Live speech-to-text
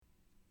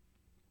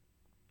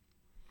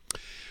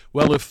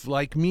Well, if,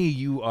 like me,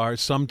 you are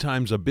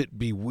sometimes a bit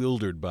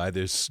bewildered by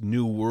this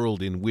new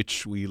world in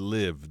which we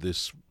live,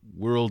 this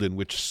world in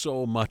which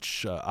so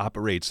much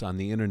operates on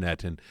the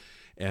internet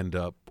and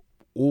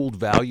old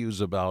values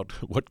about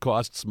what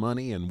costs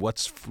money and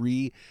what's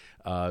free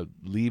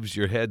leaves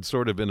your head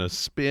sort of in a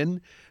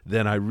spin,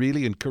 then I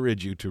really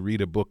encourage you to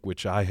read a book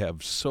which I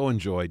have so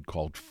enjoyed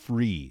called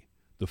Free,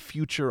 The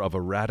Future of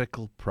a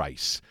Radical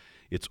Price.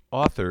 Its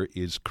author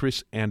is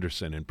Chris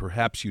Anderson, and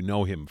perhaps you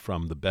know him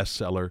from the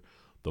bestseller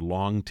The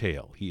Long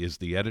Tail. He is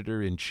the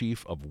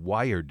editor-in-chief of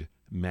Wired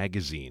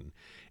magazine,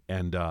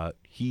 and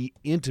he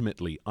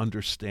intimately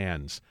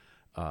understands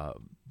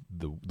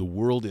the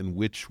world in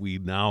which we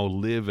now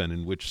live and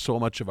in which so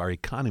much of our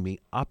economy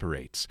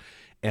operates.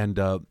 And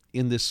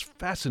in this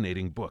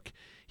fascinating book,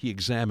 he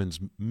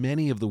examines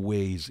many of the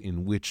ways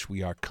in which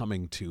we are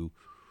coming to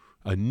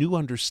a new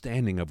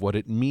understanding of what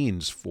it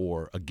means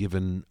for a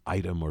given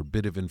item or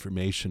bit of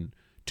information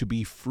to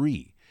be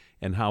free,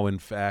 and how, in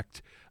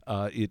fact,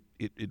 it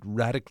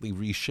radically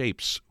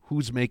reshapes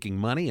who's making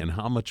money and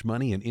how much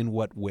money and in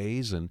what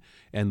ways, and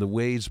the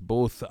ways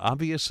both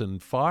obvious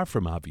and far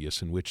from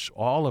obvious in which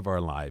all of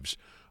our lives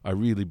are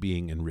really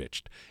being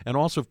enriched. And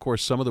also, of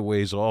course, some of the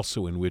ways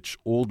also in which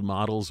old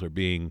models are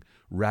being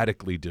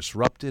radically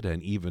disrupted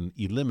and even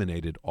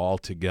eliminated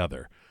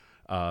altogether.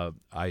 I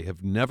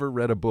have never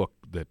read a book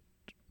that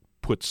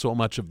put so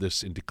much of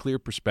this into clear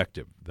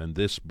perspective than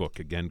this book,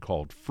 again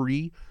called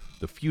Free,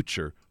 The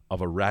Future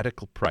of a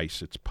Radical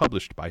Price. It's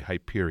published by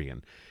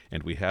Hyperion,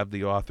 and we have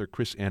the author,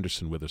 Chris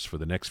Anderson, with us for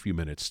the next few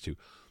minutes to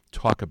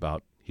talk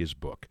about his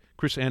book.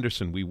 Chris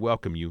Anderson, we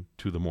welcome you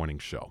to the morning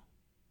show.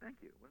 Thank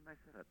you. What did I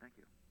say that? Thank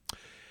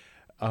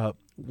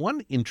you.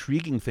 One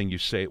intriguing thing you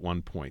say at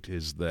one point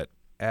is that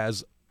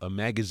as a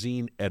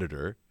magazine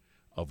editor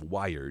of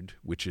Wired,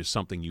 which is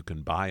something you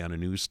can buy on a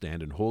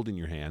newsstand and hold in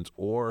your hands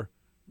or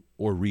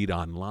read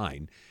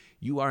online,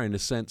 you are, in a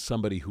sense,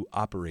 somebody who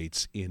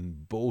operates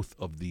in both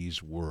of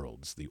these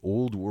worlds, the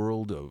old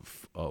world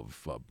of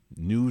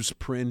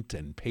newsprint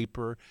and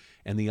paper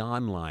and the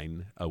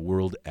online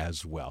world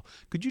as well.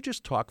 Could you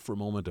just talk for a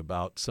moment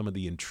about some of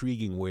the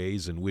intriguing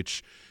ways in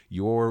which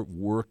your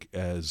work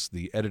as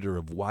the editor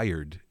of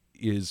Wired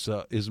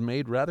is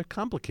made rather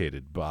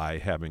complicated by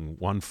having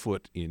one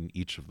foot in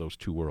each of those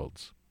two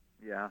worlds?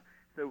 Yeah.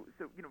 So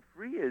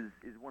free is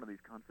one of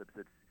these concepts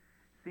that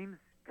seems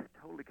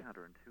totally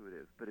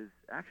counterintuitive, but is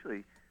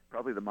actually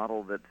probably the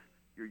model that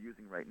you're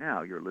using right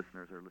now. Your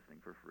listeners are listening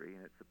for free,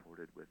 and it's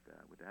supported with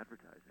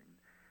advertising.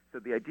 So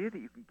the idea that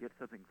you can get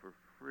something for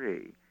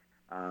free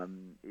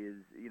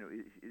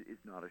is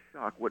not a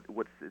shock. What's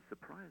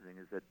surprising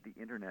is that the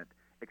internet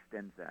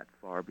extends that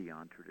far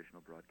beyond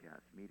traditional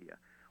broadcast media.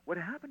 What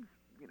happens,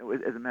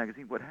 as a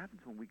magazine, what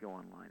happens when we go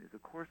online is,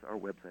 of course, our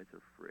websites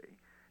are free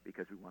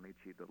because we want to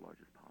achieve the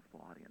largest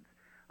possible audience.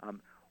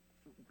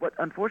 But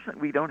unfortunately,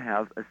 we don't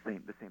have the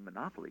same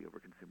monopoly over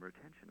consumer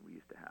attention we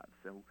used to have.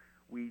 So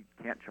we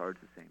can't charge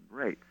the same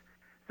rates.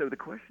 So the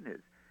question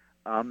is,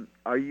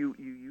 you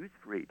use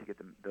free to get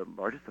the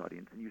largest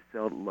audience, and you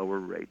sell at lower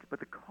rates, but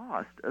the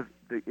cost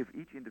if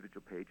each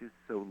individual page is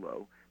so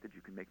low that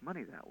you can make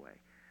money that way.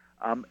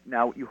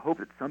 Now, you hope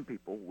that some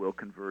people will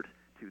convert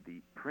to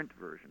the print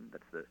version.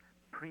 That's the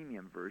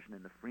premium version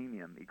in the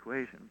freemium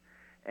equation.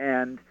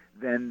 And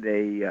then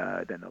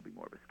there'll be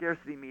more of a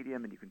scarcity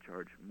medium, and you can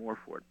charge more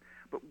for it.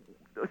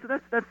 So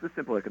that's the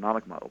simple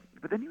economic model.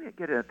 But then you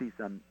get at these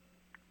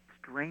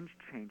strange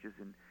changes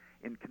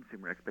in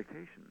consumer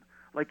expectation.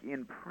 Like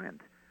in print,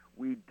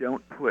 we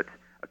don't put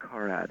a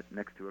car ad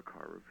next to a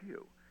car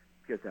review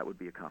because that would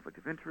be a conflict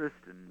of interest,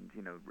 and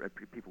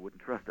people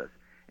wouldn't trust us.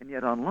 And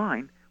yet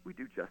online, we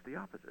do just the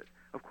opposite.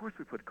 Of course,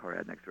 we put a car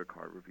ad next to a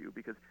car review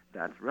because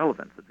that's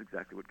relevance. That's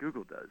exactly what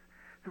Google does.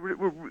 So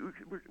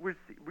we're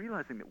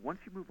realizing that once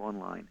you move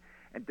online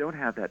and don't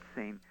have that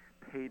same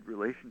paid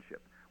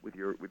relationship with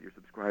your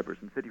subscribers,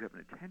 instead you have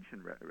an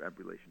attention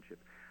relationship,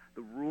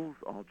 the rules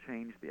all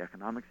change, the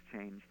economics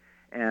change,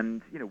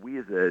 and we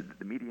as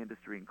the media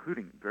industry,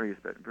 including very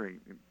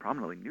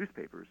prominently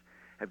newspapers,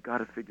 have got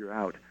to figure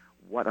out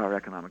what our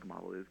economic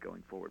model is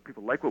going forward.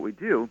 People like what we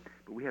do,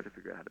 but we have to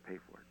figure out how to pay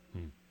for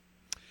it.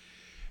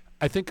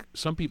 I think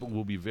some people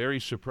will be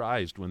very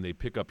surprised when they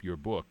pick up your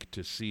book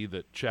to see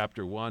that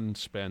Chapter 1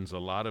 spends a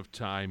lot of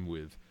time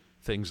with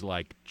things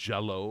like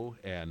Jell-O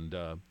and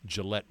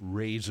Gillette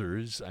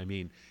razors. I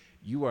mean,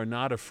 you are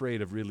not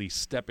afraid of really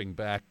stepping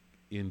back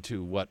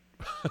into what,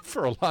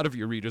 for a lot of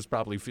your readers,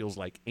 probably feels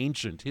like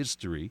ancient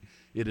history.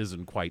 It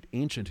isn't quite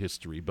ancient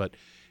history, but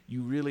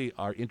you really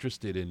are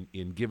interested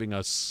in giving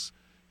us,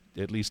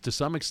 at least to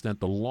some extent,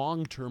 the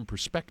long-term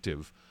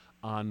perspective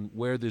on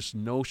where this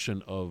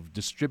notion of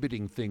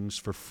distributing things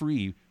for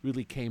free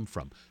really came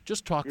from.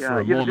 Just talk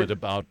for a moment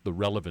about the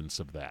relevance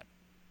of that.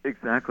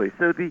 Exactly.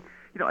 So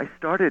I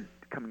started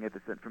coming at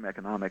this from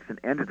economics and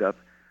ended up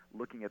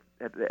looking at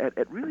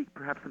really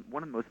perhaps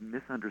one of the most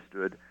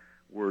misunderstood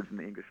words in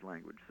the English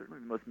language,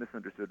 certainly the most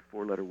misunderstood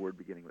four-letter word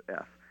beginning with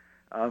F.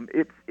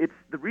 It's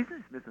the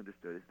reason it's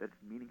misunderstood is that its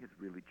meaning has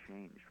really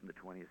changed from the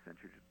 20th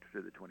century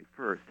to the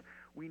 21st.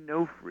 We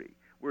know free.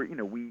 We're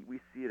we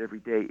see it every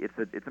day.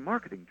 It's a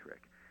marketing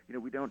trick.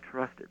 We don't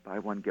trust it. Buy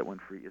one, get one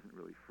free isn't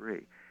really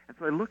free. And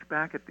so I looked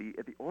back at the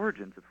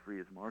origins of free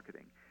as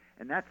marketing,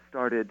 and that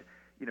started,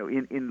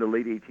 in the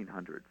late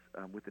 1800s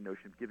with the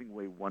notion of giving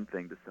away one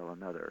thing to sell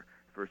another.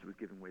 First, it was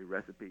giving away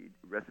recipe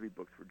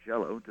books for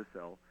Jell-O to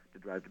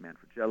drive demand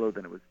for Jell-O.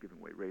 Then it was giving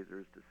away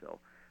razors to sell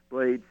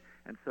blades,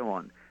 and so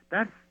on.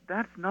 That's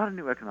not a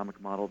new economic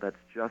model. That's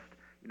just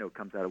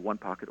comes out of one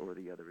pocket or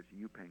the other. It's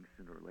you paying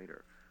sooner or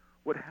later.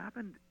 What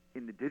happened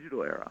in the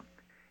digital era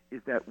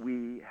is that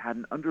we had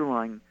an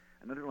underlying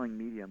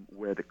medium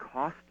where the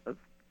cost of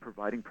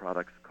providing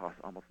products costs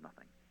almost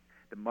nothing.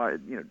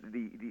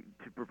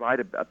 To provide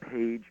a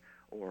page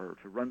or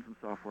to run some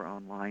software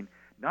online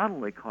not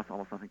only costs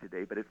almost nothing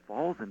today, but it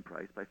falls in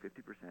price by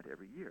 50%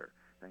 every year,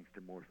 thanks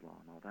to Moore's law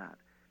and all that.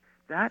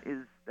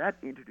 That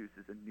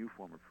introduces a new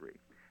form of free.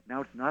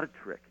 Now it's not a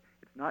trick.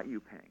 It's not you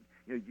paying.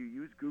 You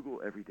use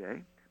Google every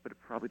day, but it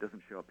probably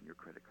doesn't show up in your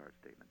credit card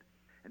statement.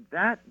 And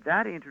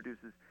that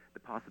introduces the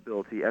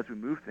possibility, as we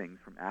move things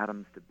from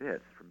atoms to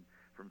bits,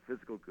 from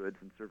physical goods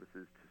and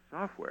services to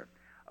software,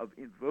 of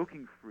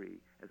invoking free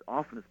as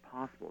often as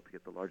possible to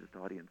get the largest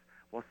audience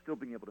while still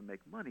being able to make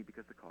money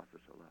because the costs are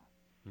so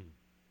low.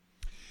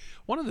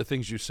 One of the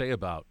things you say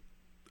about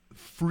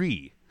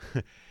free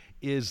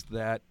is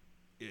that,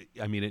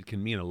 it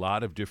can mean a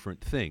lot of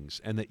different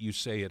things, and that you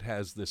say it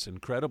has this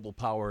incredible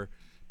power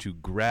to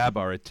grab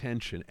our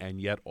attention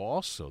and yet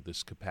also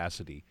this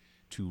capacity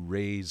to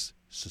raise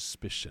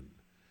suspicion.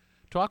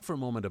 Talk for a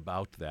moment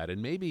about that,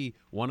 and maybe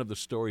one of the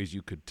stories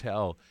you could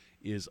tell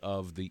is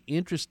of the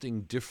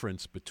interesting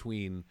difference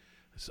between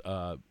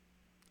the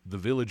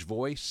Village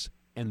Voice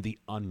and The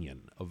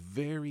Onion, a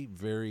very,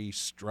 very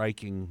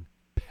striking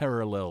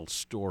parallel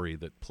story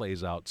that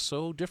plays out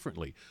so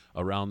differently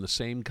around the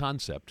same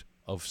concept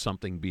of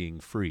something being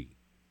free.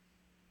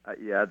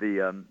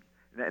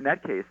 In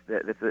that case,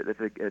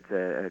 it's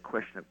a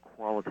question of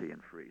quality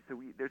and free. So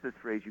there's this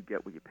phrase, you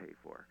get what you pay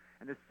for.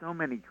 And there's so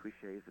many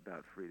cliches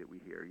about free that we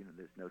hear.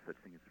 There's no such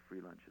thing as a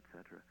free lunch,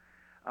 etc.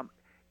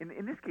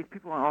 In this case,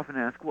 people often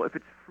ask, well, if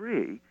it's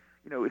free,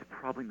 it's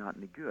probably not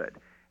any good.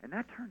 And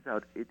that turns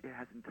out it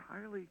has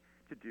entirely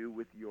to do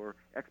with your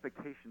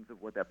expectations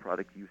of what that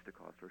product used to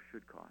cost or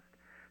should cost.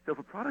 So if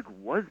a product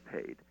was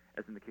paid,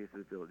 as in the case of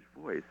the Village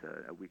Voice,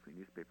 a weekly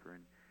newspaper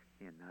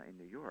in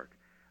New York,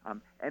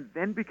 and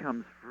then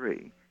becomes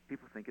free,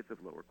 people think it's of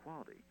lower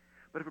quality.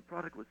 But if a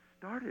product was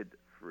started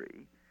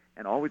free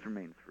and always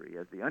remains free,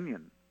 as The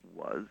Onion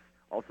was,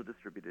 also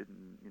distributed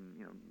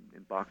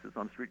in boxes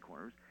on street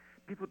corners,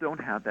 people don't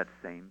have that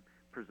same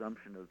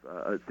presumption of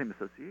same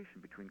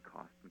association between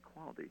cost and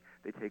quality.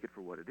 They take it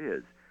for what it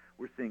is.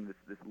 We're seeing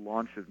this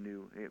launch of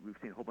we've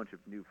seen a whole bunch of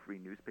new free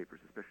newspapers,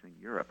 especially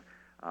in Europe,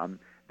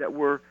 that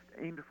were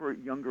aimed for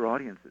younger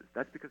audiences.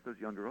 That's because those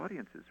younger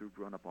audiences who've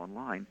grown up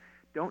online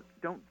don't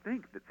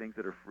think that things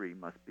that are free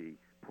must be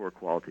poor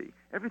quality.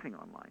 Everything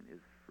online is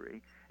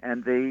free,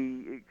 and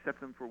they accept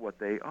them for what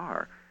they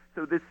are.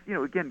 So this,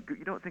 again,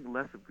 you don't think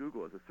less of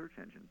Google as a search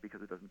engine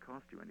because it doesn't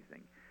cost you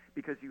anything,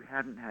 because you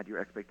hadn't had your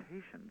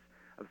expectations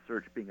of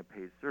search being a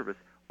paid service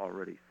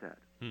already set.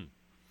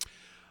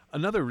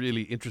 Another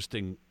really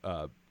interesting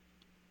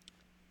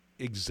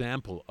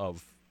example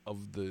of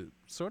the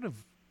sort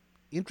of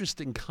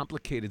interesting,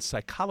 complicated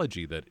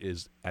psychology that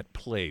is at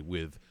play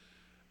with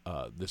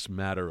this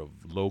matter of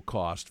low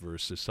cost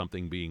versus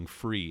something being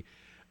free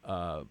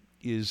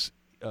is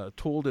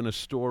told in a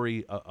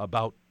story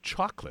about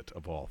chocolate,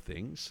 of all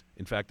things.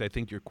 In fact, I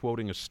think you're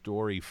quoting a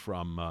story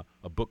from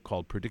a book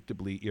called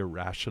Predictably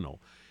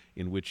Irrational,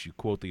 in which you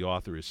quote the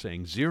author as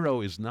saying, "Zero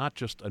is not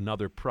just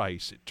another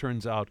price. It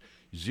turns out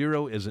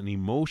zero is an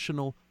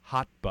emotional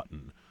hot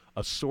button,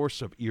 a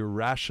source of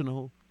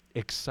irrational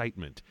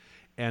excitement."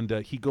 And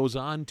he goes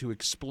on to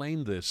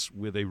explain this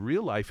with a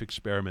real-life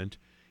experiment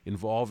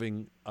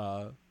involving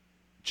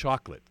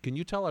chocolate. Can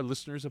you tell our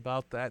listeners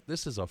about that?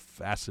 This is a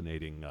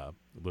fascinating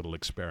little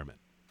experiment.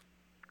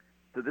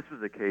 So this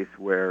was a case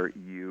where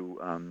you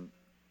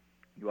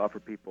offer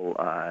people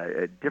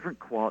different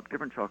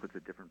chocolates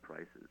at different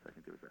prices. I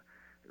think there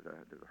was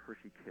a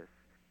Hershey Kiss,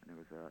 and there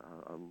was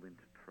a Lindt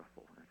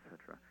truffle,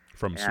 etc.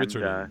 From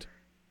Switzerland.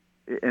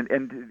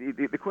 And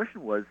the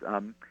question was,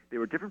 there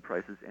were different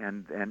prices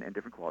and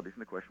different qualities,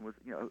 and the question was,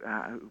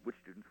 which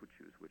students would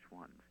choose which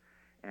ones.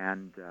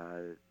 And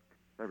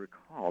if I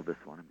recall this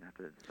one, I'm going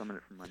to have to summon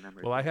it from my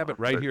memory. Well, I have it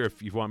right here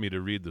if you want me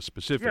to read the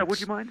specifics. Yeah,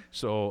 would you mind?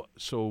 So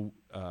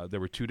there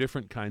were two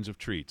different kinds of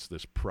treats,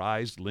 this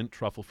prized Lindt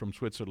truffle from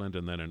Switzerland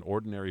and then an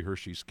ordinary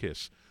Hershey's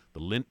Kiss. The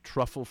Lindt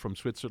truffle from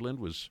Switzerland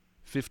was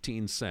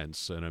 15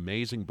 cents, an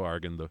amazing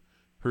bargain. The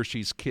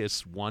Hershey's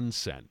Kiss, 1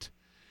 cent.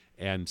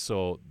 And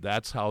so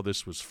that's how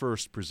this was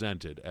first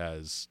presented,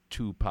 as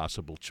two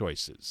possible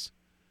choices.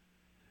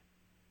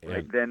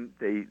 Right. Then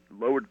they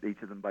lowered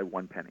each of them by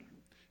 1 penny.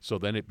 So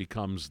then it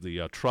becomes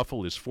the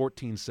truffle is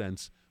 14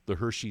 cents, the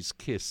Hershey's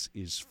Kiss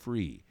is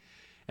free.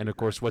 And, of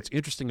course, what's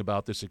interesting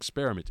about this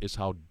experiment is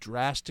how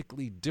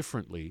drastically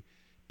differently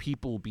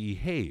people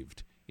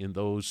behaved in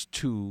those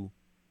two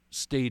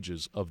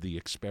stages of the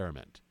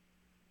experiment.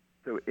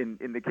 So in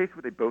the case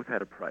where they both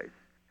had a price,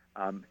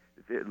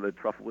 the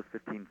truffle was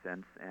 15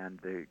 cents and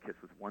the kiss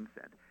was 1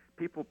 cent.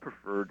 People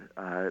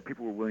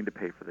were willing to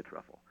pay for the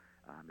truffle.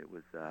 It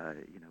was,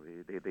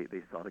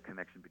 they saw the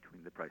connection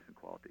between the price and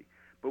quality.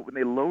 But when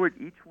they lowered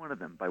each one of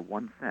them by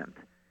 1 cent,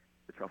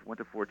 the truffle went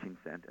to 14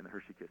 cents and the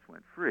Hershey Kiss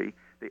went free.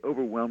 They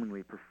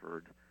overwhelmingly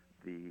preferred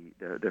the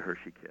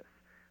Hershey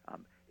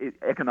Kiss.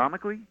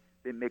 Economically,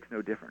 it makes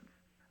no difference.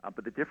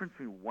 But the difference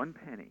between 1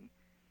 penny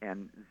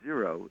and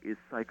 0 is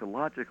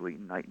psychologically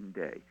night and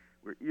day.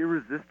 We're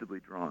irresistibly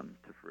drawn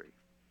to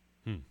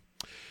free.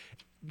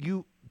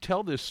 You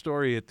tell this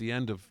story at the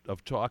end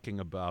of talking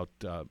about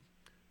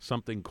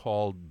something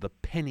called the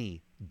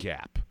penny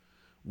gap,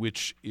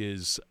 which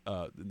is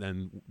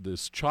then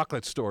this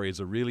chocolate story is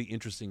a really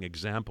interesting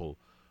example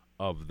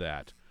of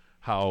that.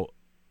 How,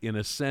 in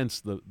a sense,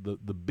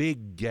 the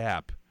big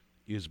gap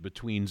is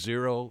between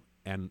 0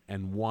 and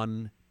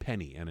 1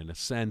 penny, and in a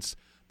sense,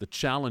 the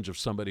challenge of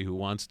somebody who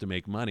wants to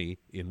make money,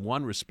 in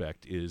one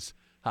respect, is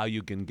how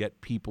you can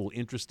get people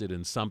interested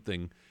in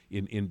something,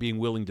 in being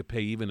willing to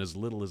pay even as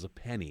little as a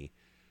penny,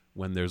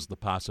 when there's the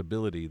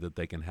possibility that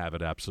they can have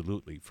it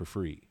absolutely for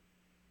free.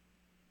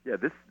 Yeah,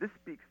 this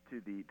speaks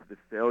to the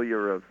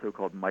failure of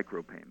so-called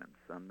micropayments.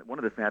 One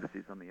of the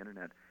fantasies on the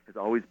internet has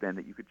always been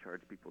that you could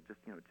charge people just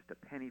a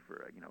penny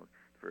for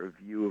a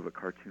view of a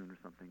cartoon or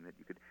something, that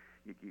you could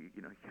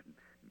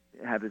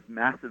have this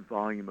massive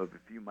volume of a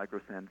few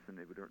microcents and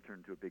it would turn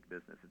into a big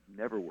business. It's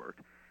never worked.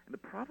 And the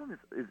problem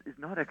is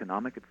not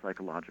economic, it's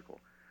psychological.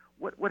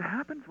 What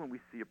happens when we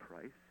see a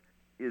price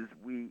is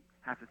we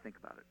have to think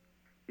about it.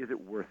 Is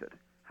it worth it?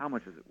 How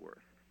much is it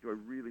worth? Do I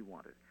really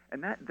want it?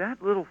 And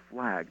that little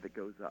flag that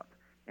goes up,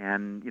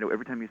 and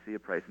every time you see a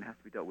price and has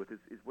to be dealt with,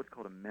 is what's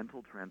called a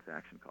mental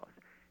transaction cost.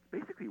 It's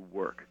basically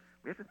work.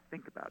 We have to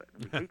think about it,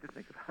 and we hate to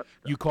think about stuff.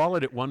 You call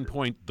it at one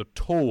point the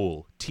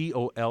toll,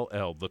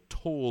 T-O-L-L, the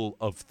toll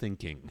of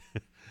thinking.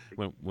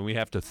 when we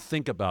have to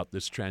think about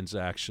this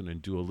transaction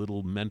and do a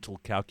little mental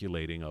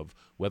calculating of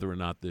whether or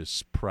not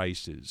this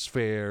price is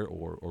fair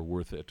or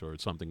worth it or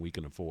something we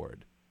can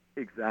afford.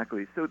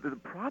 Exactly. So the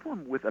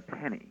problem with a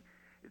penny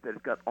is that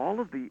it's got all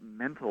of the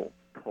mental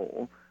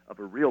toll of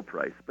a real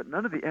price, but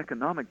none of the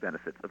economic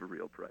benefits of a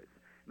real price.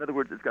 In other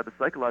words, it's got the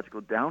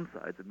psychological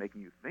downsides of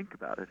making you think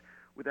about it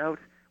without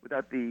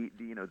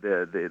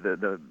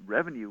the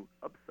revenue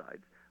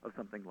upsides of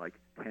something like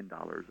 $10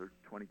 or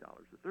 $20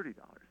 or $30.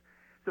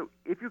 So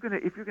if you're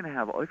gonna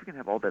have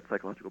all that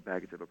psychological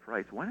baggage of a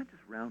price, why not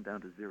just round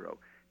down to 0?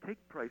 Take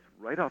price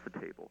right off the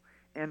table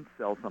and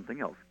sell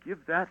something else.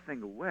 Give that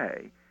thing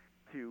away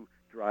to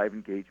drive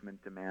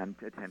engagement, demand,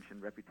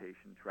 attention,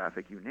 reputation,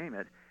 traffic, you name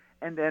it,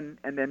 and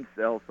then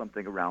sell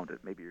something around it.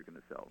 Maybe you're going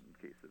to sell, in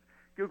the case of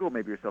Google,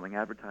 maybe you're selling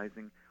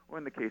advertising, or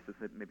in the case of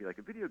maybe like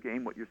a video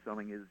game, what you're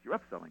selling is you're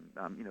upselling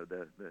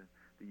the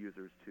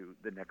users to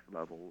the next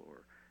level,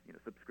 or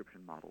subscription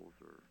models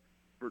or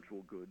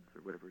virtual goods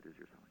or whatever it is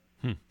you're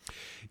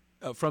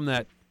selling. From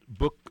that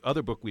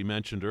other book we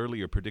mentioned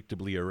earlier,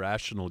 Predictably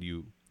Irrational,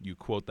 you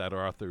quote that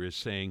author as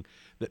saying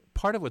that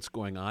part of what's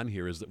going on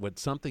here is that when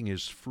something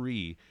is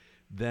free,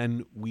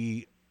 then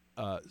we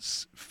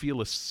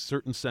feel a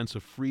certain sense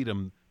of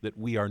freedom that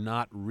we are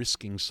not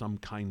risking some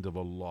kind of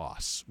a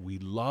loss. We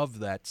love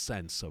that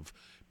sense of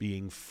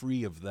being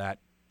free of that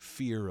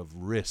fear of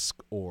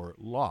risk or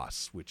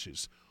loss, which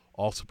is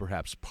also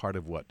perhaps part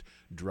of what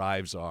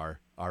drives our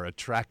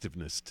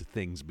attractiveness to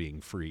things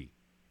being free.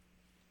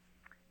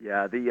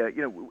 Yeah,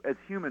 as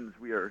humans,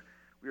 we're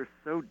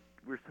so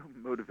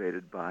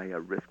motivated by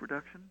risk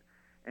reduction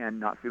and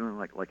not feeling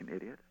like an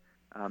idiot.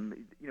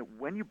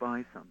 When you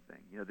buy something,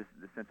 this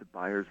sense of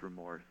buyer's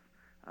remorse,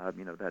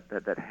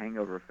 that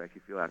hangover effect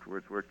you feel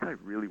afterwards, where I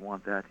really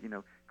want that.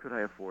 Could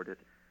I afford it?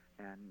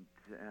 And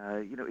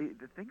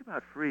the thing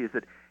about free is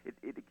that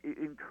it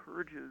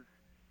encourages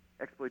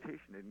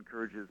exploitation. It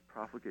encourages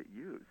profligate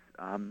use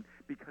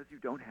because you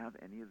don't have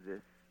any of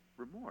this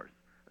remorse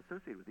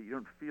associated with it. You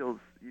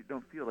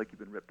don't feel like you've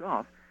been ripped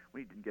off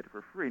when you didn't get it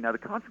for free. Now the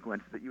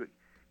consequence is that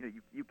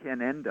you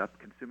can end up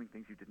consuming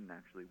things you didn't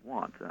actually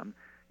want.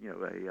 You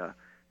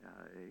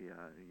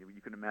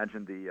can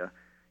imagine the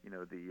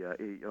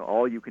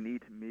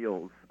all-you-can-eat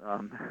meals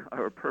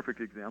are a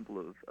perfect example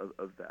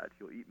of that.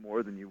 You'll eat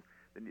more than you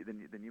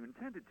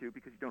intended to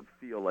because you don't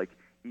feel like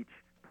each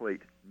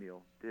plate,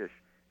 meal, dish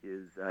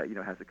is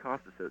has a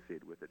cost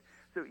associated with it.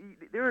 So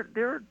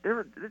there's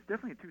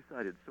definitely a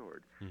two-sided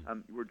sword.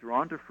 We're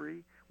drawn to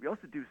free. We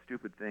also do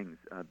stupid things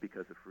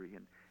because of free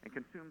and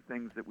consume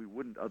things that we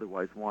wouldn't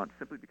otherwise want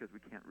simply because we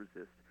can't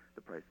resist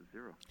the price of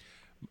 0.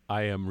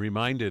 I am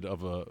reminded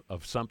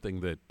of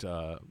something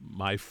that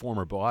my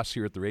former boss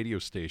here at the radio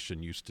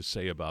station used to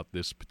say about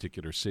this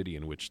particular city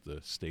in which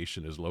the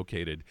station is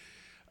located.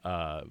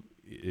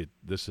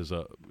 This is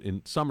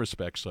in some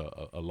respects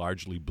a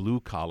largely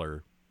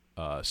blue-collar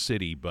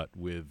city, but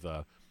with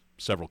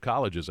several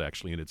colleges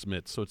actually in its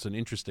midst. So it's an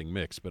interesting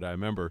mix. But I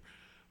remember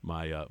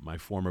my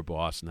former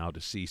boss, now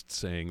deceased,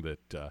 saying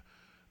that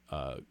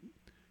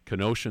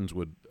Kenosans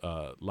would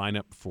line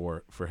up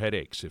for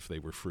headaches if they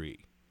were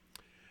free.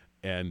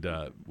 And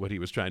what he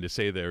was trying to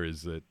say there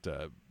is that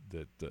a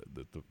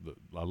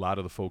lot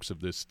of the folks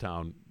of this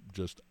town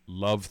just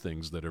love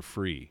things that are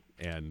free,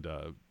 and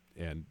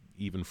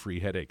even free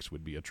headaches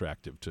would be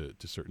attractive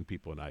to certain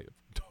people. And I,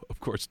 of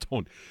course,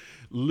 don't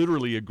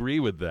literally agree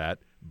with that,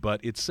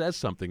 but it says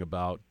something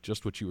about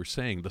just what you were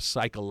saying, the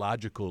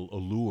psychological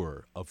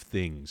allure of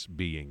things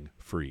being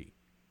free.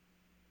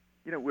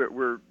 You know,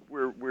 we're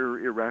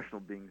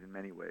irrational beings in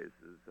many ways,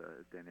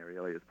 as Dan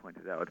Ariely has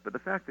pointed out. But the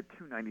fact that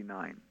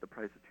 $2.99, the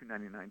price of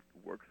 $2.99,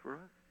 works for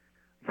us,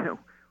 you know,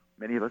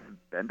 many of us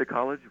have been to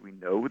college. We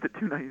know that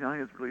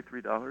 $2.99 is really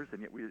 $3,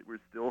 and yet we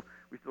still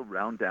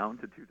round down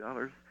to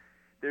 $2.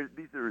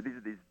 These are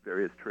these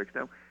various tricks.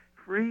 Now,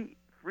 free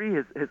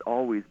has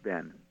always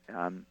been,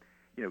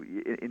 you know,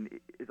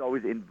 it's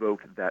always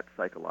invoked that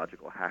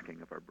psychological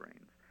hacking of our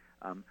brains.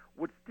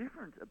 What's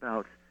different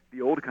about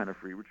the old kind of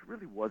free, which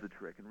really was a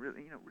trick, and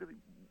really,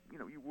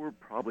 you were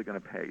probably going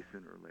to pay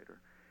sooner or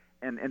later,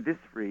 and this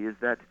free is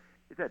that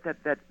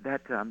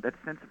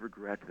sense of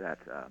regret, that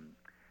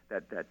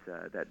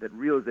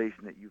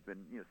realization that you've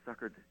been, you know,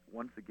 suckered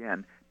once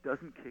again,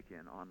 doesn't kick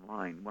in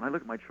online. When I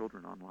look at my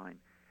children online,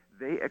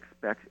 they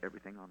expect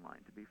everything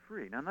online to be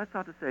free. Now, that's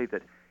not to say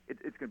that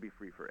it's going to be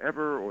free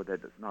forever, or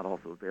that it's not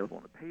also available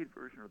in a paid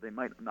version, or they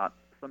might not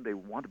someday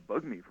want to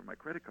bug me for my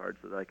credit card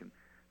so that I can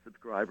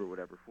subscribe or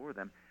whatever for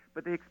them.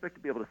 But they expect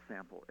to be able to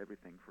sample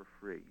everything for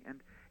free. And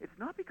it's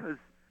not because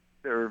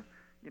they're,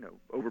 you know,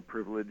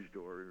 overprivileged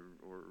or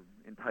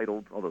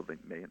entitled, although they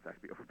may in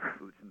fact be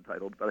overprivileged and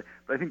entitled. But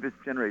I think this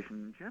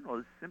generation in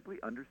general simply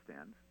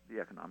understands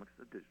the economics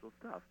of digital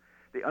stuff.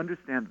 They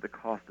understand that the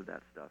cost of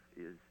that stuff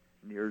is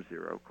near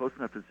zero, close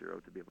enough to zero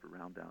to be able to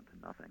round down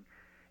to nothing.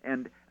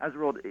 And as a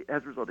result,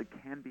 it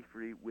can be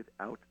free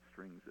without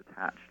strings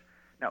attached.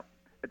 Now,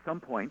 at some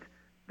point,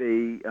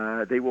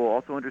 they will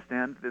also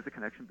understand there's a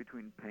connection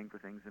between paying for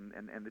things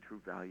and the true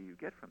value you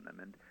get from them.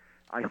 And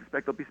I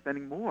suspect they'll be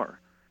spending more,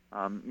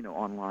 you know,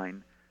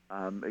 online.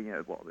 You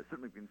know, well, they've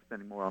certainly been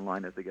spending more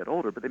online as they get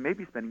older, but they may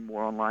be spending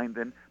more online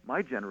than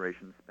my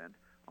generation spent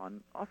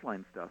on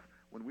offline stuff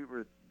when we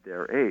were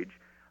their age.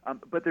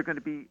 But they're going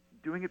to be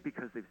doing it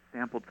because they've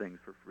sampled things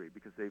for free,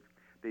 because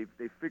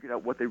they've figured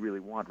out what they really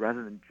want,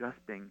 rather than just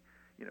being,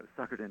 you know,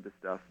 suckered into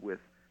stuff with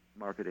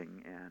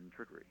marketing and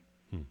trickery.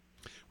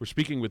 We're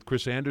speaking with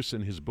Chris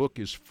Anderson. His book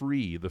is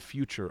Free, The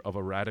Future of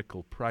a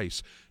Radical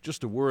Price.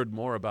 Just a word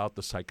more about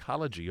the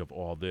psychology of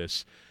all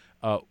this.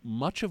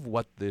 Much of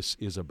what this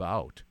is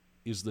about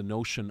is the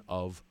notion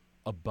of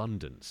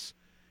abundance,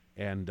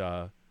 and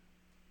the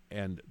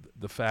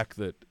fact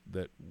that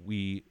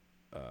we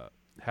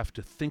have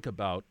to think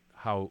about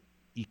how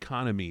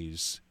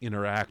economies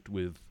interact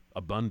with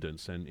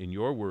abundance. And in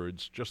your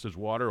words, just as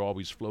water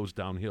always flows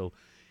downhill,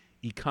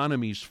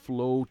 economies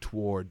flow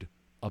toward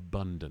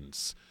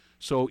abundance.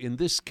 So in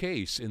this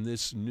case, in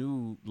this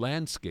new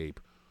landscape,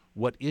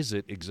 what is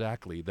it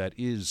exactly that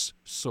is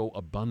so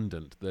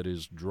abundant, that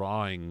is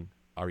drawing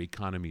our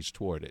economies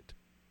toward it?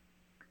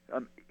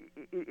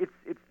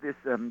 It's this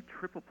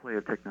triple play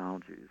of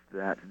technologies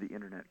that the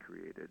Internet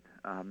created.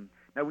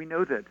 Now, we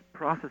know that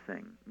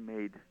processing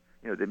made,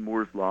 you know, the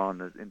Moore's Law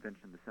and the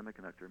invention of the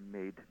semiconductor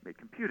made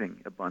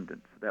computing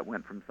abundant. So that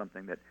went from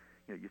something that,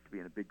 you know, used to be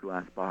in a big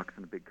glass box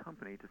in a big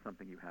company to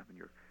something you have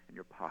in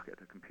your pocket,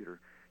 a computer.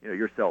 You know,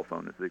 your cell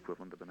phone is the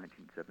equivalent of a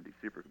 1970s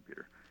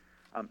supercomputer.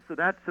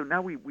 So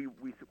now we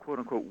quote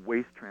unquote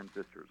waste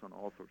transistors on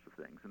all sorts of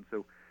things, and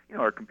so, you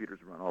know, our computers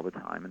run all the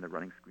time and they're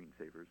running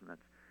screensavers, and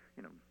that's,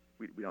 you know,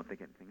 we don't think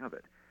anything of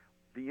it.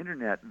 The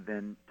Internet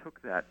then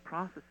took that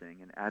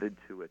processing and added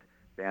to it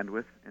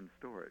bandwidth and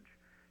storage.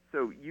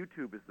 So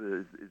YouTube is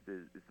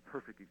the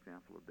perfect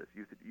example of this.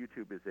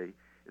 YouTube is a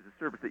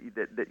service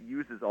that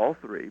uses all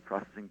three,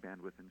 processing,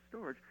 bandwidth, and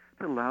storage,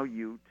 to allow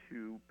you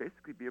to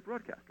basically be a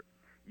broadcaster.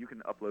 You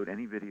can upload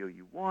any video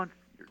you want,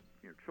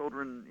 your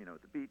children, you know,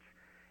 at the beach,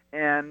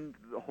 and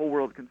the whole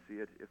world can see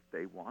it if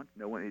they want.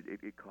 No one,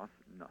 it costs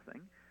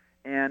nothing,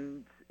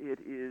 and it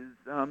is,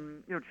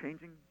 you know,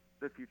 changing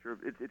the future of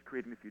it's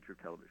creating the future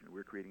of television.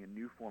 We're creating a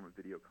new form of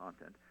video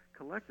content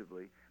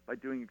collectively by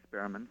doing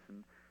experiments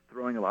and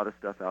throwing a lot of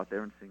stuff out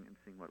there and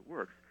seeing what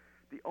works.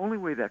 The only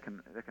way that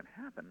can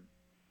happen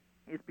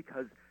is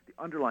because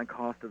the underlying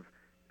cost of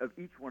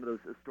each one of those,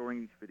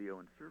 storing each video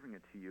and serving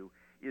it to you,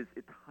 is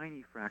a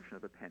tiny fraction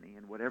of a penny.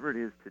 And whatever it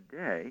is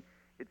today,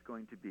 it's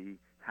going to be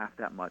half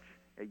that much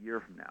a year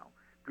from now.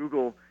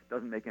 Google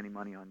doesn't make any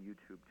money on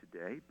YouTube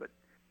today, but,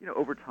 you know,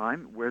 over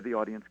time, where the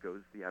audience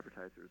goes, the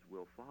advertisers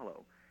will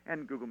follow.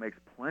 And Google makes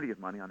plenty of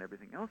money on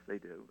everything else they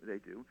do,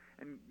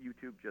 and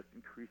YouTube just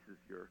increases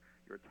your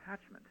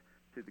attachment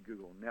to the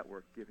Google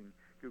network, giving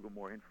Google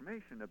more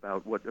information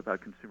about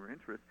consumer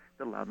interests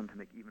that allow them to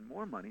make even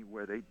more money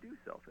where they do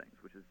sell things,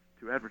 which is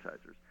to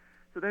advertisers.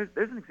 So there's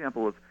an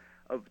example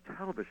of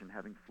television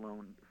having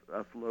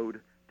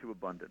flowed to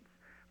abundance.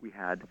 We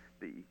had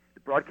the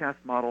broadcast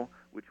model,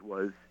 which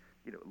was,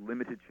 you know,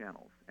 limited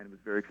channels, and it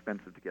was very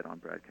expensive to get on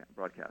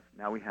broadcast.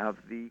 Now we have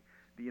the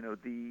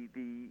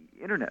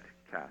Internet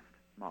cast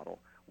model,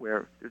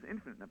 where there's an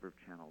infinite number of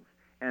channels,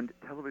 and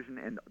television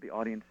and the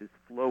audience is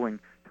flowing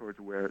towards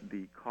where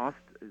the cost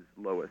is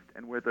lowest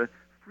and where the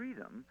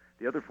freedom,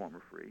 the other form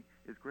of free,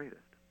 is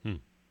greatest.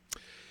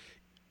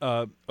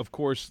 Of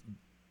course,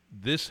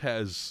 this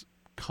has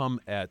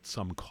come at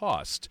some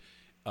cost.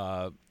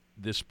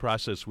 This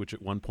process, which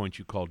at one point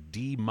you called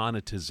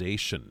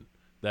demonetization,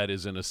 that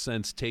is, in a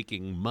sense,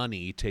 taking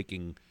money,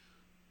 taking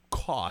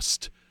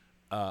cost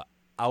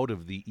out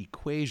of the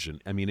equation.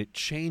 I mean, it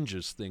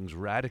changes things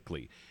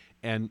radically.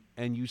 And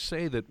you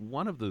say that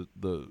one of the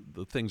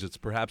things that's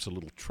perhaps a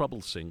little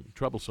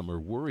troublesome or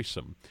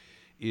worrisome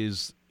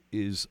is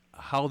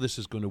how this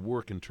is going to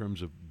work in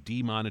terms of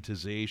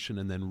demonetization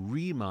and then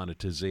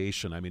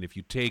remonetization. I mean, if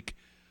you take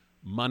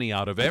money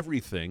out of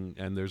everything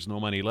and there's no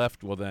money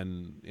left, well,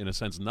 then, in a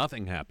sense,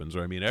 nothing happens.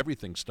 Or, I mean,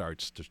 everything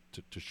starts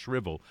to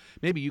shrivel.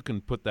 Maybe you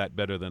can put that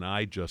better than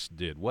I just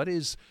did. What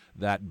is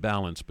that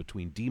balance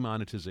between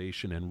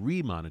demonetization and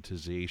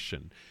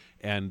remonetization?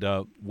 And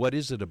what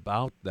is it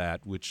about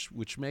that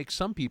which makes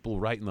some people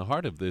right in the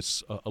heart of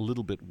this a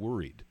little bit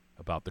worried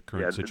about the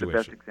current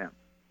situation?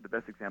 The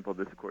best example of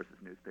this, of course, is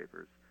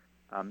newspapers.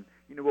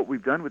 What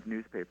we've done with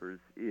newspapers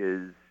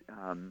is,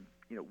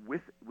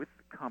 with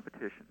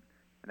competition,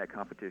 and that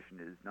competition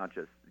is not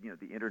just,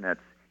 the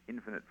Internet's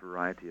infinite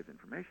variety of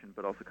information,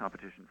 but also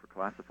competition for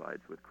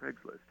classifieds with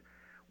Craigslist.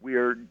 We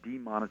are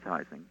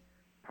demonetizing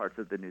parts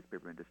of the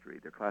newspaper industry.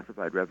 Their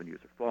classified revenues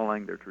are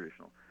falling. Their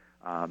traditional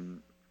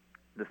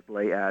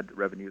display ad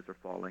revenues are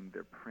falling.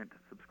 Their print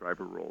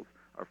subscriber rolls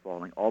are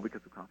falling, all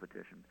because of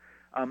competition.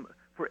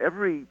 For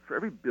every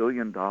 $1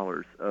 billion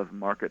of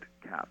market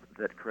cap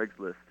that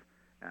Craigslist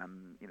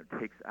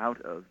takes out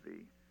of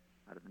the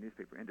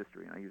newspaper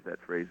industry, and I use that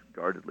phrase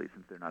guardedly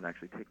since they're not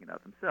actually taking it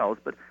out themselves,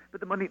 but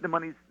the money's the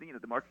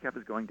market cap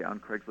is going down.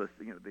 Craigslist,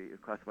 the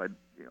classified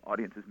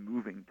audience is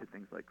moving to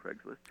things like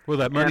Craigslist. Well,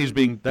 that money's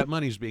being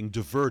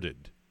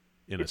diverted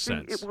in a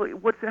sense.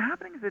 What's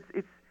happening is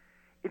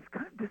it's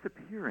kind of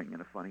disappearing in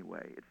a funny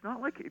way. It's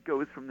not like it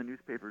goes from the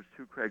newspapers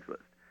to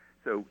Craigslist.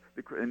 So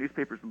the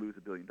newspapers lose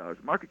 $1 billion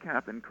of market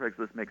cap, and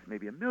Craigslist makes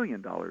maybe $1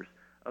 million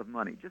of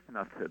money, just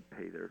enough to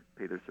pay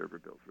their server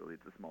bills. Really,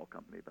 it's a small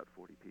company, about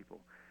 40 people.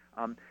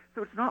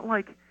 So it's not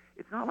like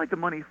the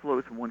money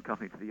flows from one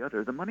company to the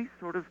other. The money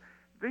sort of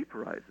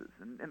vaporizes,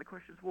 and the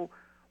question is, well,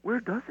 where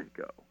does it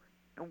go?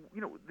 And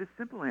the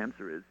simple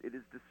answer is it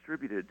is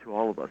distributed to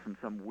all of us in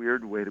some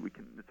weird way that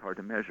it's hard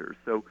to measure.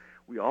 So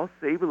we all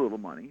save a little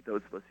money.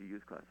 Those of us who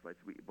use classifieds,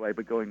 by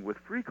going with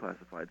free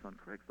classifieds on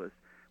Craigslist,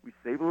 we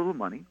save a little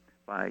money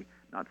by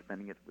not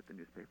spending it with the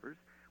newspapers.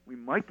 We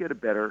might get a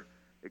better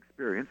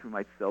experience. We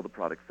might sell the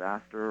product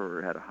faster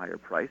or at a higher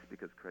price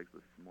because Craigslist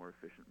is a more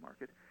efficient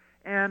market.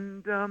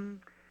 And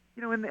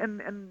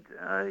and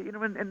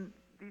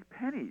these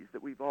pennies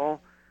that we've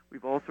all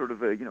sort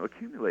of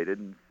accumulated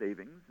in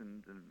savings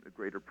and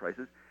greater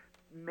prices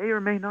may or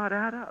may not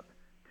add up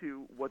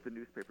to what the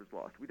newspapers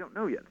lost. We don't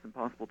know yet. It's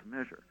impossible to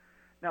measure.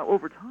 Now,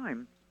 over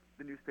time,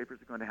 the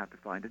newspapers are going to have to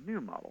find a new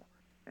model,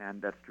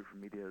 and that's true for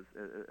media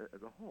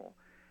as a whole.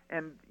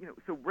 And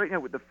so right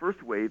now, with the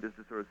first wave is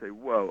to sort of say,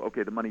 whoa,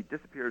 okay, the money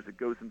disappears, it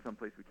goes in some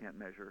place we can't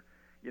measure,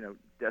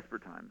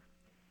 desperate times.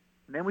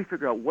 And then we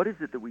figure out what is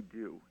it that we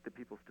do that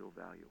people still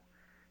value.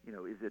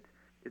 Is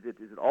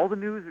it all the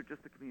news or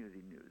just the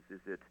community news? Is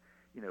it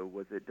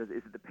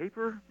is it the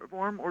paper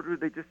form, or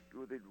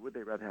would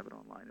they rather have it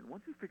online? And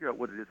once we figure out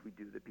what it is we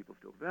do that people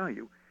still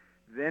value,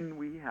 then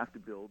we have to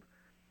build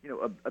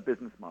a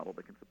business model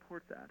that can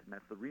support that, and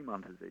that's the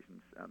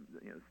remonetization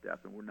step,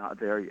 and we're not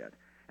there yet.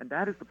 And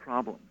that is the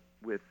problem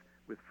with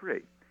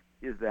free,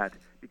 is that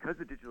because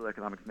the digital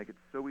economics make it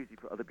so easy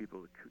for other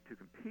people to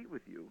compete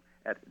with you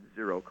at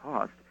zero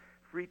cost,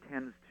 free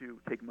tends to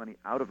take money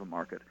out of a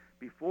market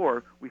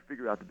before we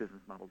figure out the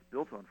business models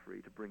built on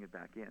free to bring it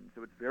back in.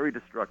 So it's very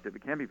destructive.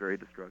 It can be very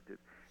destructive.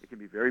 It can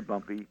be very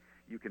bumpy.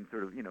 You can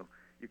sort of,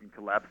 you can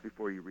collapse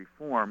before you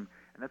reform.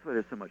 And that's why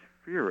there's so much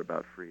fear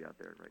about free out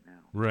there right now.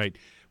 Right.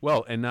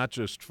 Well, and not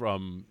just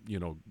from,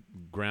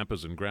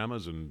 grandpas and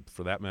grandmas, and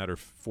for that matter,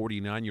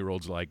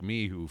 49-year-olds like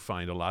me who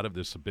find a lot of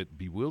this a bit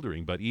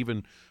bewildering, but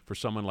even for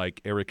someone like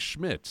Eric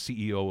Schmidt,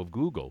 CEO of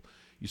Google.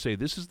 You say,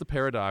 this is the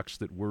paradox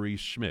that worries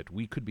Schmidt.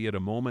 We could be at a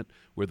moment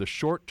where the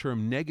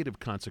short-term negative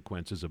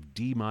consequences of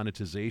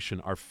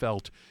demonetization are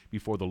felt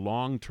before the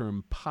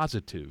long-term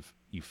positive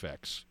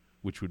effects,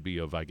 which would be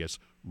of, I guess,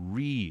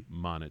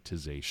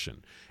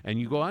 remonetization. And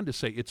you go on to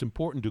say it's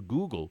important to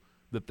Google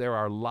that there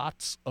are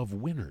lots of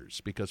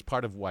winners, because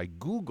part of why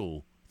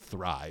Google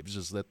thrives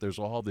is that there's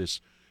all this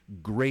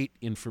great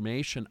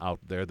information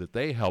out there that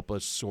they help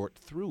us sort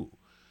through.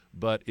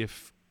 But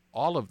if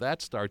all of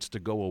that starts to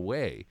go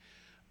away,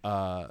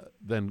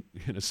 then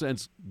in a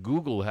sense,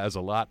 Google has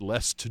a lot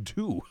less to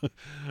do,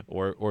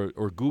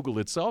 or Google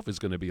itself is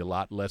going to be a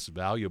lot less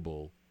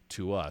valuable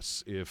to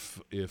us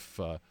if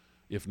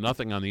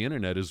nothing on the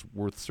internet is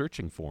worth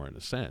searching for, in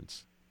a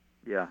sense.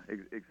 Yeah,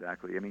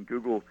 exactly. I mean,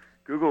 Google,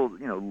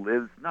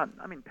 lives not.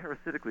 I mean,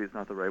 parasitically is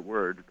not the right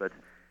word, but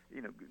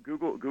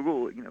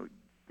Google,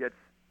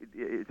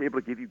 it's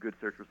able to give you good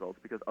search results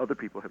because other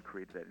people have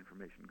created that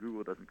information.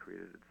 Google doesn't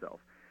create it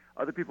itself.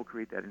 Other people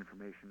create that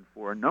information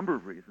for a number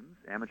of reasons.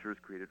 Amateurs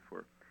create it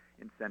for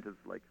incentives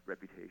like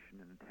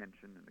reputation and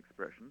attention and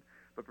expression,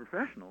 but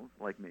professionals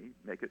like me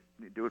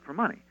do it for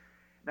money.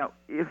 Now,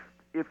 if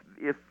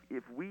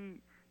we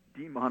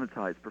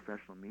demonetize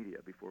professional media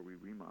before we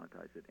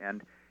remonetize it,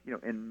 and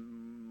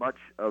much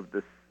of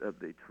the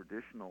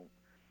traditional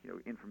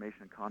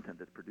information and content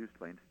that's produced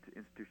by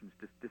institutions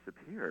just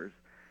disappears,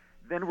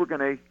 then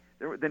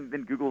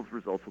then Google's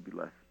results will be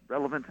less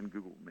relevant, and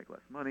Google will make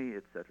less money,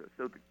 et cetera.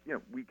 So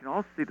we can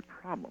all see the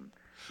problem.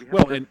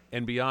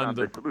 And beyond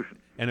the solution.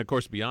 And of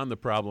course, beyond the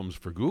problems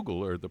for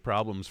Google are the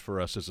problems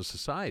for us as a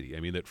society. I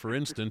mean, that for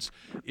instance,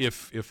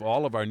 if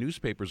all of our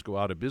newspapers go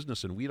out of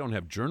business and we don't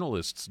have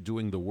journalists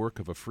doing the work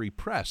of a free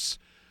press,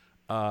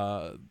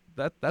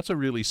 that's a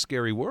really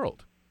scary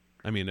world.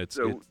 I mean, it's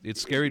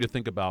scary to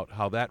think about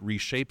how that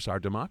reshapes our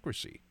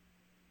democracy.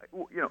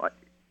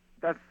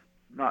 That's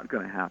not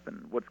going to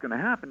happen. What's going to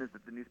happen is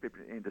that the newspaper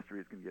industry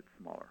is going to get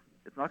smaller.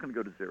 It's not going to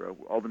go to zero.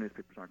 All the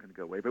newspapers aren't going to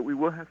go away, but we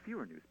will have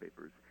fewer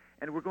newspapers.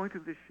 And we're going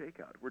through this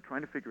shakeout. We're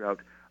trying to figure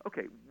out,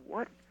 okay,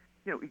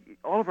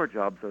 all of our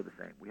jobs are the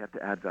same. We have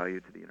to add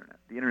value to the Internet.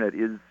 The Internet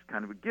is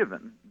kind of a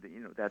given.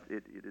 That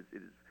it is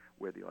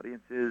where the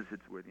audience is.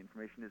 It's where the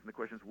information is. And the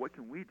question is, what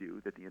can we do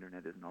that the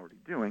Internet isn't already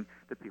doing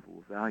that people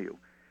will value?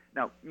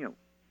 Now,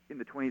 in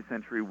the 20th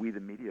century, we,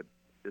 the media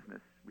business,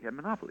 we had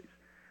monopolies.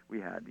 We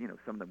had,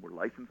 some of them were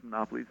licensed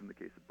monopolies in the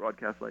case of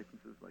broadcast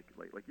licenses, like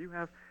you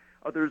have.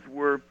 Others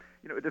were,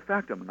 de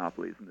facto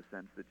monopolies in the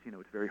sense that,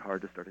 it's very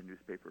hard to start a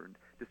newspaper and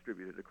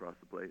distribute it across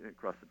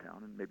the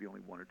town, and maybe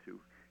only one or two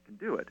can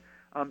do it.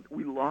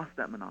 We lost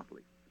that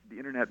monopoly. The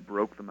Internet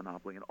broke the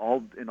monopoly in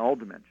all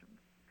dimensions,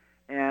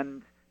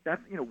 and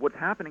that's, what's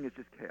happening is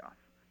just chaos.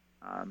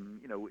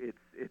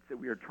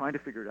 We are trying to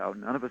figure it out.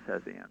 None of us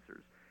has the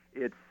answers.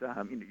 It's,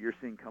 you're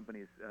seeing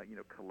companies,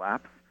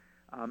 collapse.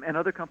 And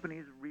other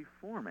companies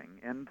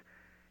reforming. And,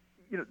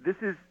 this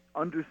is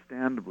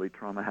understandably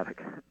traumatic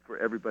for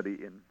everybody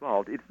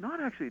involved. It's not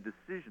actually a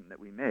decision that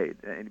we made.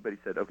 Anybody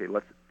said, okay,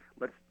 let's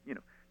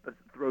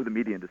throw the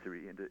media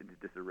industry into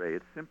disarray.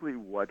 It's simply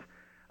what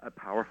a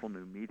powerful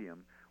new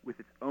medium with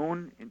its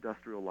own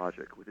industrial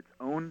logic, with its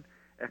own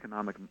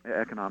economic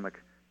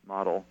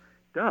model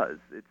does.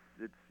 It's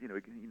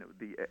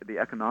the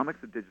economics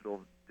of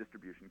digital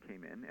distribution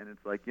came in, and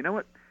it's like,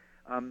 what?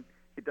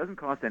 It doesn't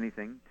cost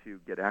anything to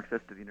get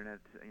access to the Internet,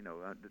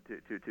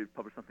 to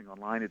publish something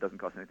online. It doesn't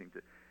cost anything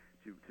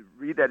to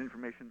read that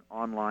information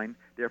online.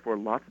 Therefore,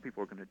 lots of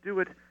people are going to do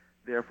it.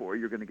 Therefore,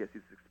 you're going to get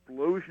this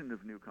explosion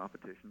of new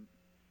competition,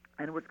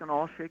 and it's going to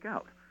all shake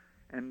out.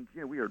 And,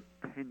 we are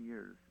 10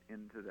 years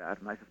into that,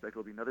 and I suspect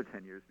it'll be another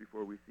 10 years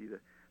before we see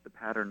the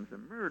patterns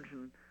emerge.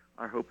 And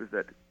our hope is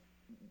that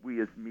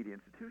we as media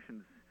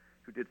institutions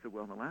who did so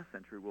well in the last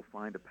century will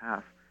find a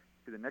path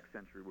to the next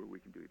century where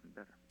we can do even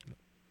better.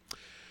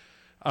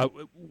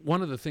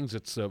 One of the things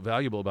that's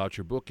valuable about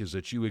your book is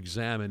that you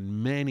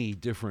examine many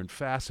different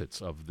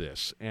facets of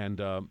this.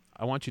 And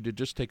I want you to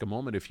just take a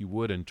moment, if you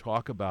would, and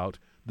talk about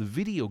the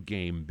video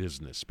game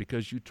business,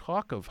 because you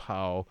talk of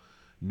how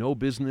no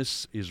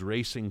business is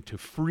racing to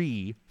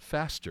free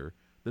faster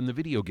than the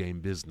video game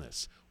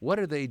business. What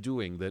are they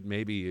doing that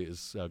maybe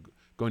is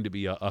going to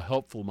be a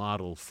helpful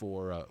model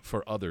for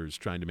others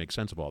trying to make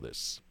sense of all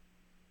this?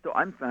 So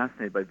I'm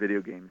fascinated by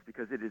video games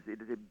because it is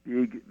a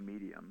big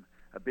medium.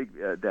 A big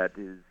that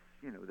is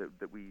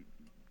that we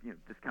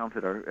discount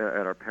at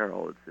our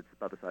peril. It's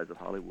about the size of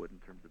Hollywood in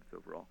terms of its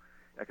overall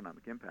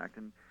economic impact,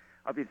 and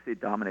obviously it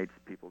dominates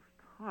people's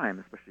time,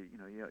 especially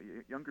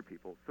younger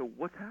people. So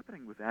what's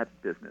happening with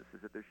that business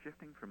is that they're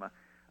shifting from a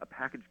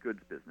packaged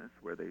goods business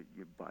where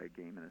you buy a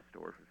game in a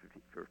store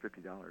for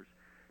 $50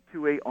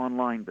 to a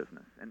online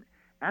business. And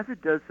as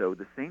it does so,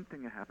 the same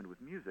thing that happened with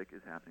music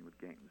is happening with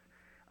games.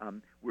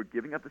 We're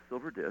giving up the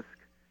silver disc,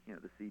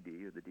 the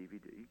CD or the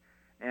DVD.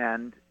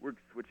 And we're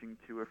switching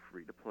to a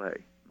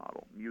free-to-play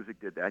model. Music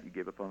did that; you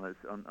gave up on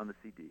the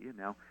CD, and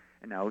now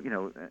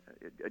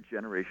a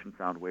generation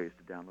found ways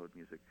to download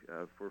music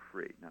for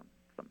free. Now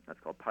that's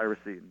called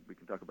piracy, and we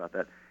can talk about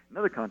that in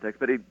another context.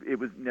 But it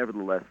was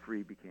nevertheless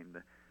free became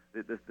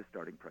the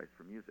starting price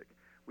for music.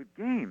 With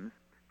games,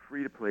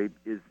 free-to-play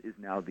is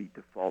now the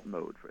default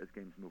mode as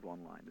games move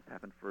online. This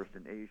happened first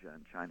in Asia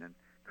and China and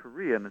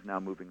Korea, and is now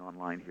moving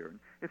online here. And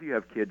if you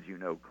have kids,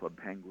 Club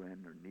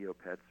Penguin or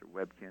Neopets or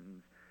Webkins,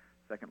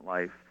 Second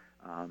Life.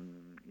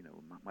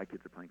 My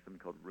kids are playing something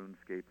called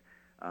RuneScape.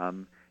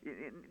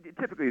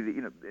 Typically,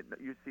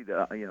 you see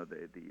the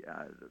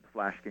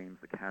flash games,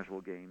 the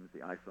casual games,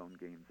 the iPhone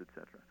games,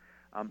 etc.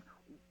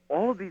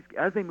 All of these,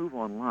 as they move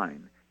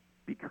online,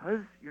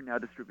 because you're now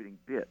distributing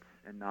bits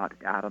and not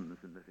atoms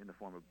in the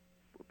form of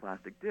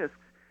plastic discs,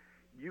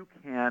 you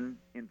can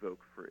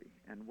invoke free.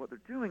 And what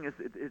they're doing is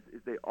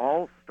they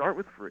all start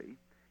with free,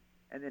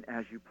 and then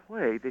as you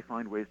play, they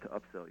find ways to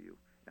upsell you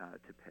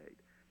to paid.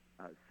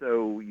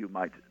 So you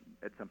might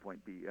at some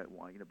point be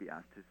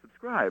asked to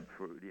subscribe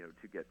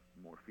to get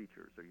more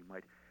features, or you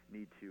might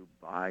need to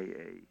buy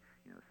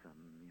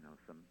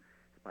some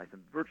buy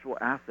some virtual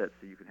assets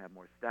so you can have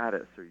more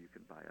status, or you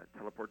can buy a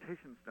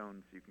teleportation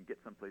stone so you can get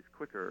someplace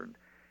quicker.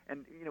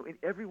 And in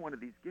every one of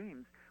these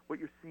games, what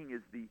you're seeing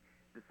is the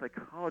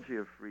psychology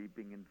of free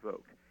being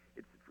invoked.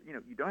 It's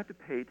you don't have to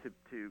pay to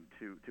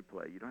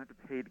play. You don't have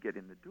to pay to get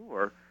in the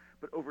door.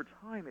 But over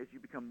time, as you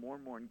become more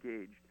and more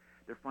engaged,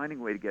 they're finding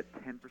a way to get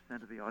 10%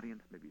 of the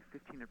audience, maybe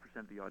 15%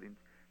 of the audience,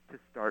 to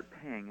start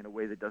paying in a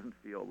way that doesn't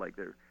feel like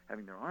they're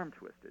having their arm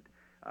twisted.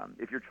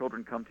 If your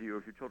children come to you,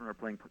 if your children are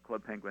playing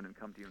Club Penguin and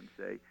come to you and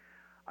say,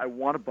 "I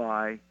want to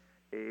buy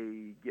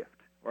a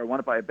gift," or "I want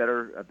to buy a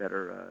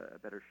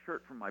better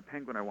shirt from my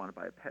penguin," "I want to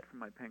buy a pet from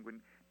my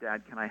penguin,"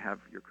 "Dad, can I have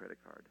your credit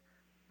card?"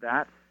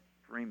 That's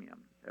freemium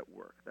at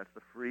work. That's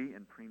the free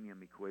and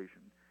premium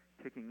equation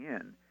kicking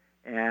in.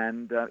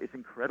 And it's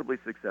incredibly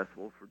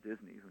successful for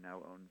Disney, who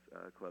now owns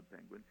Club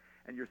Penguin.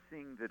 And you're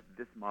seeing that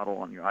this model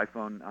on your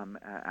iPhone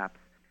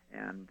apps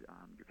and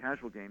your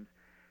casual games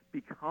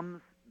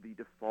becomes the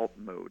default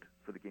mode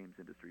for the games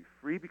industry.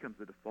 Free becomes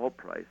the default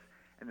price.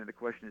 And then the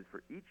question is,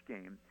 for each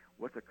game,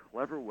 what's a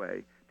clever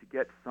way to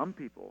get some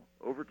people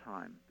over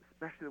time,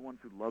 especially the ones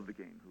who love the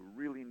game, who are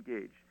really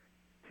engaged,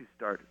 to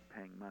start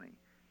paying money?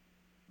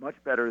 Much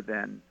better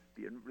than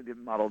the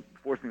model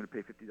forcing them to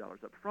pay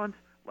 $50 up front,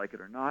 like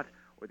it or not,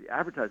 or the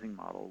advertising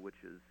model, which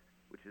is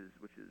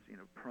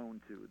prone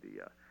to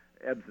the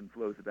ebbs and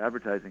flows of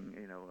advertising,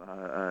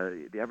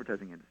 the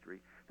advertising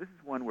industry. This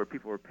is one where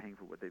people are paying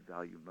for what they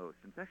value most,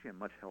 and it's actually a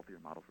much healthier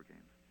model for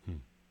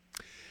games.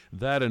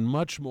 That and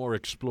much more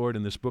explored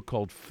in this book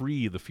called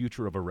Free, The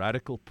Future of a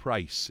Radical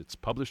Price. It's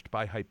published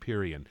by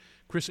Hyperion.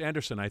 Chris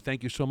Anderson, I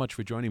thank you so much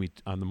for joining me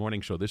on The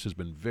Morning Show. This has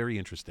been very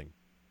interesting.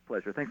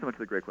 Pleasure. Thanks so much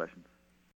for the great questions.